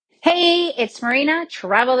Hey, it's Marina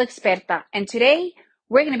Travel Experta, and today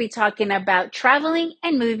we're going to be talking about traveling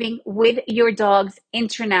and moving with your dogs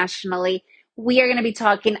internationally. We are going to be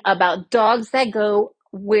talking about dogs that go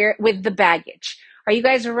where with the baggage. Are you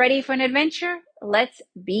guys ready for an adventure? Let's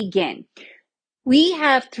begin. We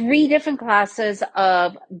have three different classes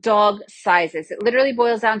of dog sizes. It literally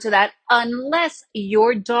boils down to that. Unless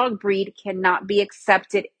your dog breed cannot be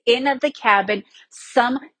accepted in the cabin,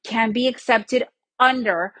 some can be accepted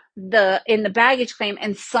under in the baggage claim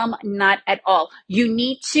and some not at all. You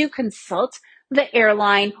need to consult the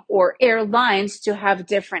airline or airlines to have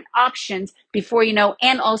different options before you know,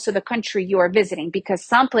 and also the country you are visiting, because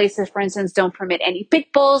some places, for instance, don't permit any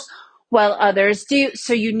pit bulls while others do.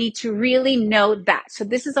 So you need to really know that. So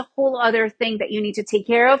this is a whole other thing that you need to take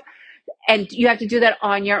care of, and you have to do that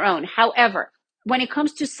on your own. However, when it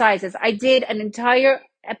comes to sizes, I did an entire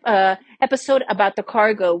episode about the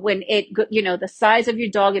cargo when the size of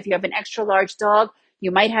your dog. If you have an extra large dog,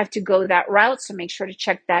 you might have to go that route. So make sure to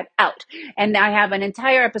check that out. And I have an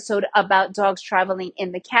entire episode about dogs traveling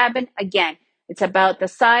in the cabin. Again, it's about the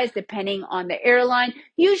size depending on the airline.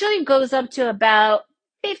 Usually it goes up to about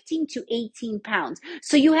 15 to 18 pounds.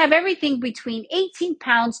 So you have everything between 18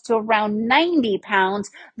 pounds to around 90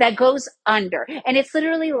 pounds that goes under. And it's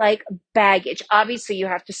literally like baggage. Obviously, you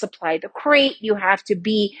have to supply the crate. You have to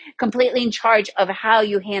be completely in charge of how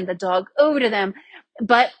you hand the dog over to them.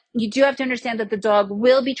 But you do have to understand that the dog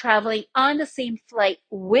will be traveling on the same flight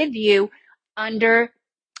with you under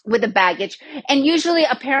with the baggage. And usually,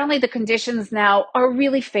 apparently, the conditions now are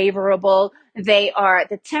really favorable.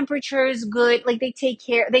 The temperature is good. Like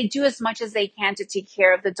they do as much as they can to take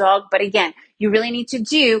care of the dog. But again, you really need to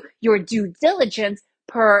do your due diligence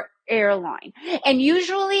per airline. And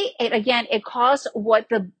usually, it costs what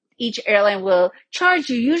each airline will charge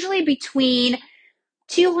you, usually between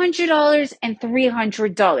 $200 and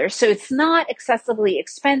 $300. So it's not excessively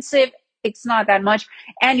expensive. It's not that much.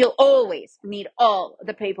 And you'll always need all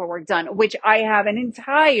the paperwork done, which I have an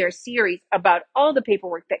entire series about all the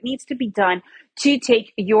paperwork that needs to be done to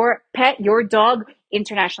take your pet, your dog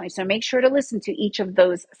internationally. So make sure to listen to each of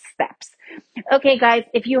those steps. Okay, guys,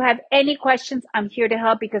 if you have any questions, I'm here to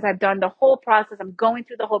help because I've done the whole process. I'm going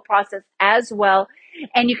through the whole process as well.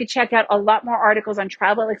 And you can check out a lot more articles on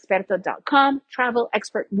travelexperta.com, travel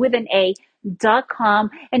expert with an A.com.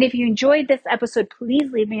 And if you enjoyed this episode, please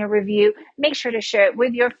leave me a review. Make sure to share it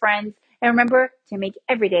with your friends. And remember to make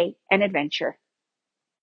every day an adventure.